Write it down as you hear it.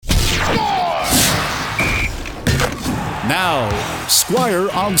Now, Squire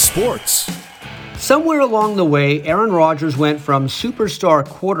on Sports. Somewhere along the way, Aaron Rodgers went from superstar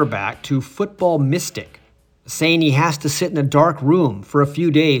quarterback to football mystic, saying he has to sit in a dark room for a few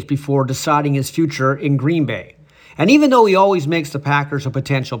days before deciding his future in Green Bay. And even though he always makes the Packers a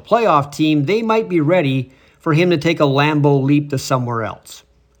potential playoff team, they might be ready for him to take a Lambeau leap to somewhere else.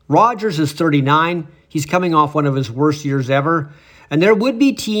 Rodgers is 39. He's coming off one of his worst years ever. And there would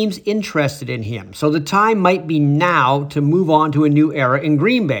be teams interested in him. So the time might be now to move on to a new era in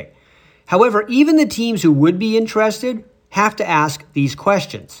Green Bay. However, even the teams who would be interested have to ask these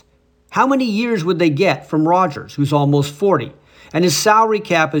questions. How many years would they get from Rodgers, who's almost 40? And his salary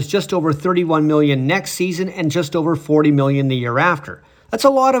cap is just over $31 million next season and just over $40 million the year after. That's a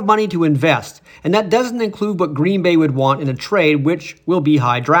lot of money to invest, and that doesn't include what Green Bay would want in a trade, which will be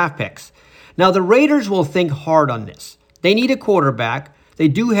high draft picks. Now, the Raiders will think hard on this. They need a quarterback. They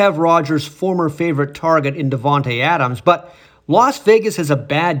do have Rodgers' former favorite target in Davante Adams, but Las Vegas has a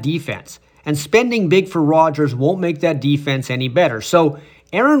bad defense, and spending big for Rodgers won't make that defense any better. So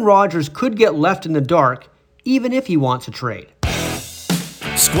Aaron Rodgers could get left in the dark, even if he wants a trade.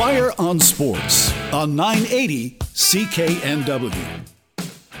 Squire on Sports on 980 CKNW.